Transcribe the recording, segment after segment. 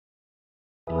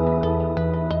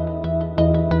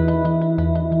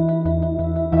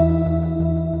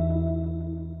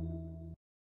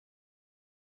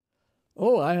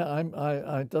Oh,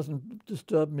 it doesn't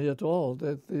disturb me at all.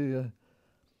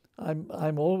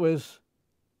 I'm always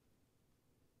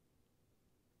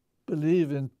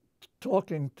believe in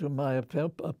talking to my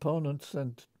opponents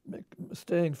and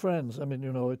staying friends. I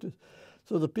mean,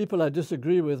 so the people I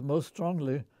disagree with most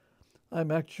strongly, I'm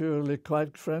actually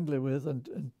quite friendly with,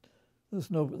 and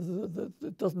there's no,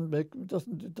 it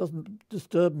doesn't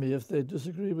disturb me if they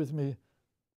disagree with me.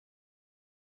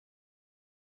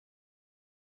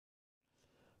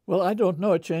 Well, I don't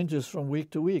know. It changes from week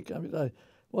to week. I mean,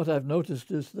 what I've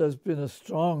noticed is there's been a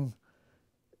strong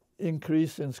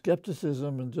increase in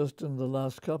skepticism in just in the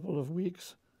last couple of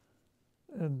weeks.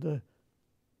 And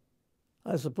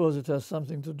I suppose it has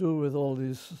something to do with all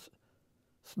these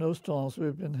snowstorms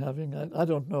we've been having. I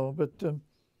don't know, but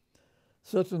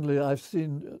certainly I've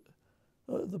seen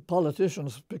the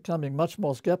politicians becoming much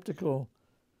more skeptical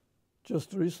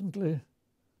just recently.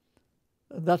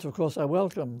 And that, of course, I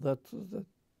welcome.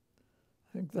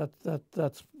 I think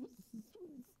that's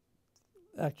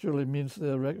actually means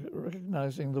they're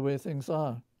recognizing the way things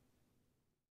are.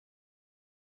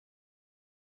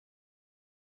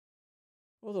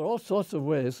 Well, there are all sorts of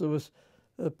ways. There was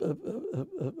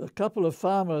a couple of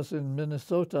farmers in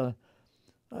Minnesota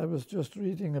I was just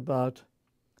reading about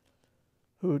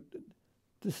who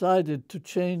decided to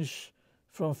change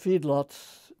from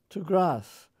feedlots to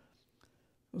grass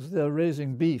because they're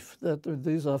raising beef.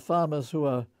 These are farmers who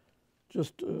are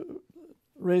just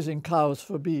raising cows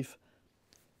for beef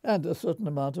and a certain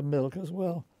amount of milk as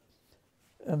well.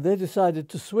 And they decided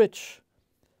to switch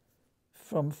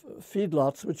from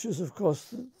feedlots, which is, of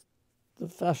course, the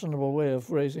fashionable way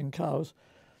of raising cows.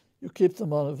 You keep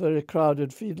them on a very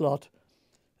crowded feedlot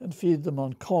and feed them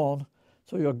on corn.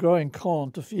 So you're growing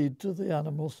corn to feed to the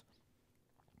animals.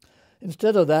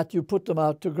 Instead of that, you put them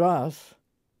out to grass,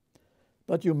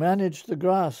 but you manage the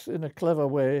grass in a clever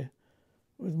way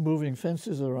with moving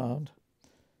fences around.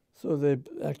 So they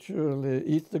actually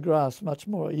eat the grass much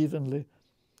more evenly.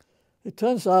 It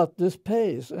turns out this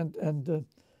pays, and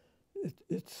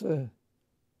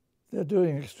they're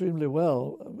doing extremely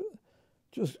well.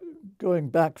 Just going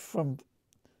back from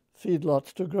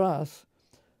feedlots to grass,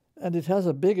 and it has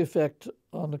a big effect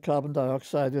on the carbon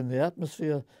dioxide in the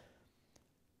atmosphere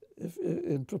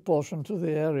in proportion to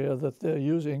the area that they're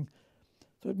using.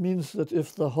 So it means that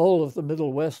if the whole of the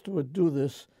Middle West would do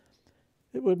this,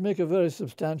 it would make a very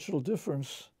substantial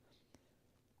difference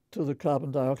to the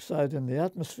carbon dioxide in the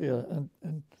atmosphere.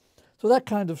 And so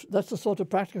that's the sort of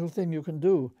practical thing you can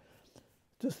do,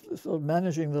 just sort of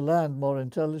managing the land more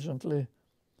intelligently.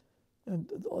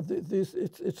 And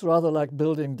it's rather like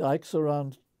building dikes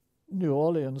around New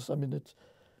Orleans. I mean,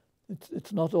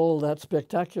 it's not all that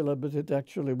spectacular, but it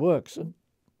actually works. And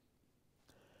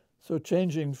so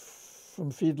changing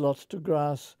from feedlots to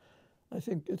grass, I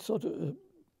think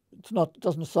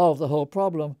doesn't solve the whole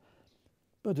problem,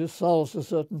 but it solves a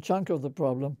certain chunk of the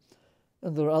problem.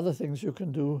 And there are other things you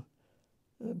can do.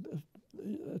 And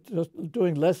just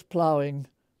doing less plowing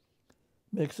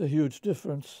makes a huge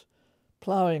difference.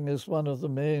 Plowing is one of the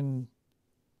main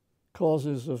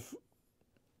causes of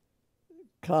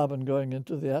carbon going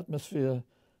into the atmosphere,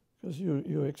 because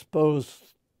you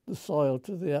expose the soil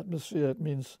to the atmosphere. It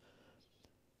means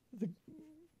the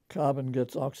carbon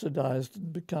gets oxidized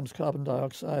and becomes carbon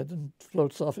dioxide and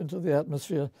floats off into the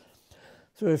atmosphere.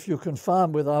 So if you can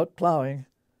farm without plowing,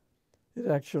 it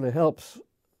actually helps.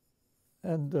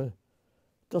 And it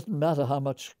doesn't matter how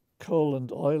much coal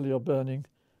and oil you're burning,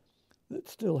 it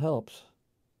still helps.